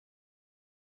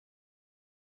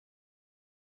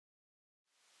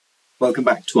Welcome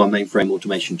back to our Mainframe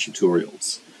Automation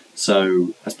tutorials.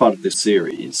 So, as part of this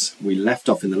series, we left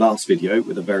off in the last video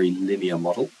with a very linear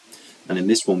model, and in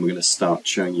this one we're going to start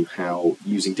showing you how,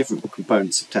 using different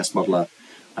components of Test Modeler,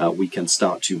 we can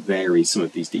start to vary some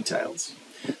of these details.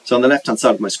 So on the left hand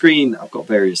side of my screen I've got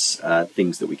various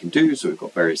things that we can do. So we've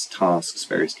got various tasks,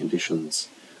 various conditions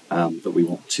that we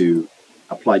want to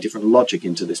apply different logic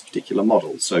into this particular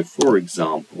model. So for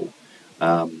example,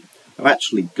 I've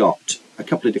actually got a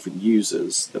couple of different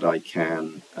users that I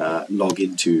can log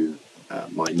into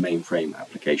my mainframe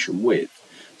application with.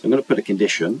 So I'm going to put a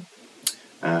condition,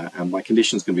 and my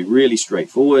condition is going to be really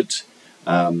straightforward.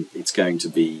 It's going to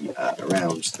be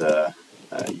around the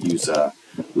user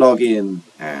login,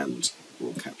 and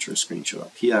we'll capture a screenshot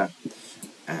up here,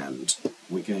 and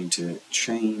we're going to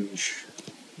change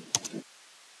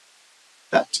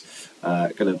that.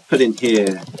 Going to put in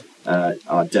here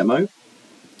our demo,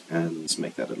 and let's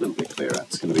make that a little bit clearer.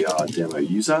 It's going to be our demo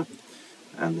user,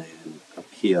 and then up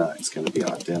here it's going to be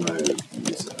our demo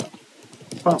user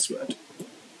password.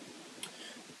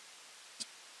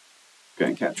 Go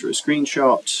and capture a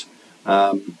screenshot,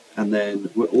 and then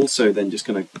we're also then just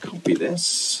going to copy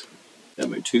this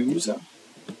demo2 user.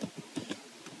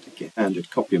 Again,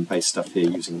 standard copy and paste stuff here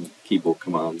using keyboard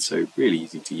commands, so really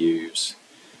easy to use,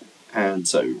 and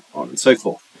so on and so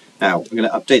forth. Now we're going to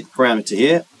update the parameter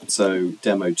here, so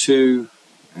demo2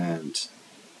 and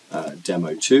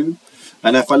demo2.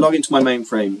 And if I log into my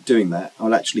mainframe doing that,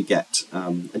 I'll actually get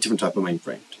a different type of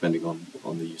mainframe depending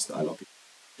on the use that I log in.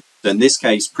 So in this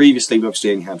case, previously we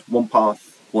obviously only had one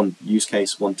path, one use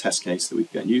case, one test case that we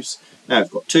could go and use. Now we've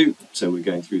got two, so we're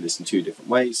going through this in two different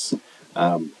ways.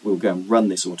 We'll go and run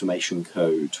this automation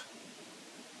code.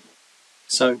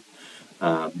 So,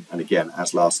 and again,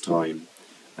 as last time,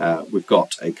 we've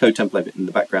got a code template in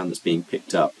the background that's being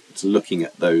picked up. It's looking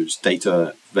at those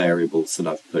data variables that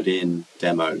I've put in,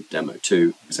 demo,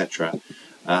 demo2, etc.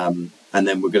 And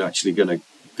then we're actually going to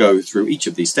go through each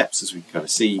of these steps as we kind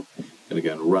of see. Going to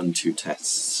go and run two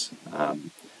tests,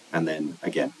 and then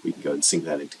again we can go and sync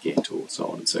that into Git or so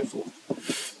on and so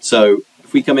forth. So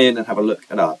if we come in and have a look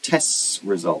at our tests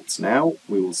results now,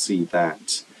 we will see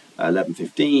that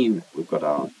 11:15 we've got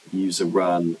our user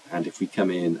run, and if we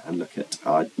come in and look at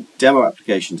our demo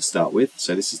application to start with,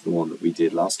 so this is the one that we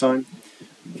did last time,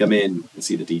 we come in and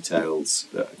see the details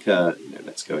that occur.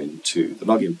 Let's go into the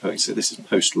login post. So this is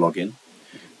post login,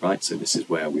 right? So this is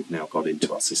where we've now got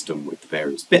into our system with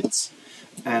various bits.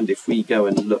 And if we go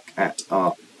and look at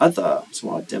our other, so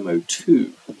our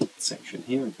demo2 section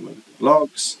here, and come over to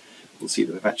logs, we'll see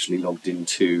that we've actually logged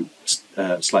into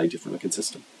a slightly different looking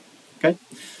system. Okay,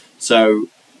 so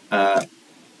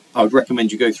I would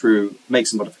recommend you go through, make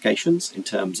some modifications in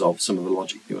terms of some of the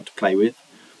logic you want to play with.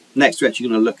 Next, we're actually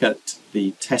going to look at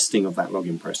the testing of that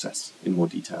login process in more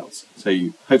details.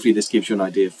 So hopefully this gives you an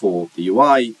idea for the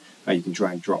UI, how you can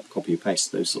drag, drop, copy and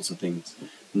paste, those sorts of things.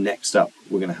 Next up,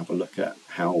 we're going to have a look at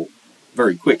how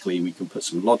very quickly we can put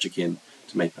some logic in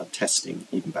to make our testing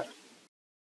even better.